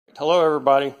Hello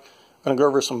everybody. I'm going to go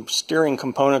over some steering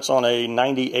components on a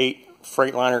 98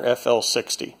 Freightliner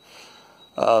FL60.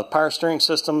 Power steering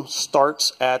system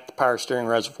starts at the power steering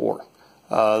reservoir.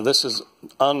 This is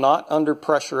not under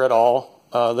pressure at all.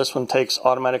 This one takes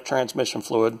automatic transmission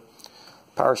fluid.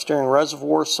 Power steering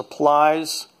reservoir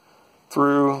supplies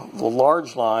through the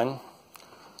large line,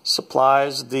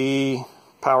 supplies the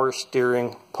power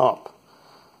steering pump.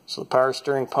 So the power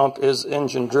steering pump is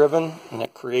engine driven and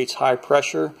it creates high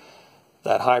pressure.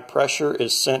 That high pressure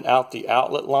is sent out the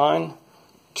outlet line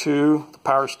to the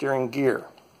power steering gear.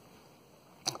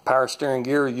 The power steering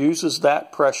gear uses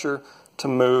that pressure to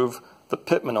move the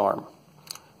pitman arm.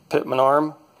 Pitman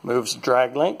arm moves the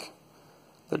drag link.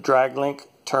 The drag link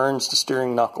turns the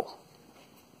steering knuckle.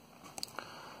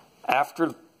 After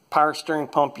the power steering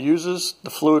pump uses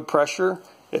the fluid pressure,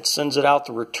 it sends it out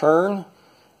the return.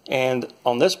 And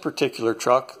on this particular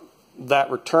truck,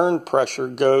 that return pressure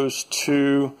goes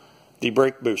to the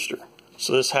brake booster.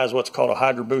 So this has what's called a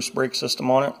Hydro Boost brake system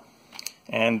on it.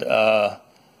 And the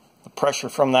pressure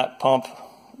from that pump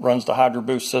runs the Hydro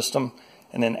Boost system.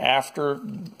 And then after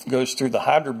it goes through the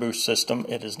Hydro Boost system,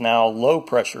 it is now low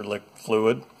pressure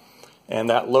fluid. And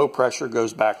that low pressure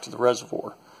goes back to the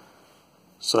reservoir.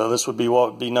 So this would be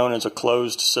what would be known as a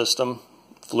closed system.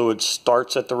 Fluid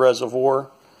starts at the reservoir,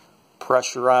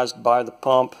 pressurized by the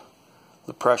pump.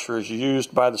 The pressure is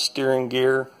used by the steering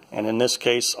gear, and in this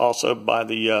case also by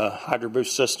the Hydro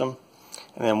Boost system.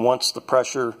 And then once the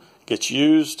pressure gets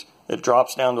used, it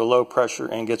drops down to low pressure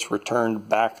and gets returned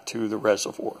back to the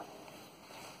reservoir.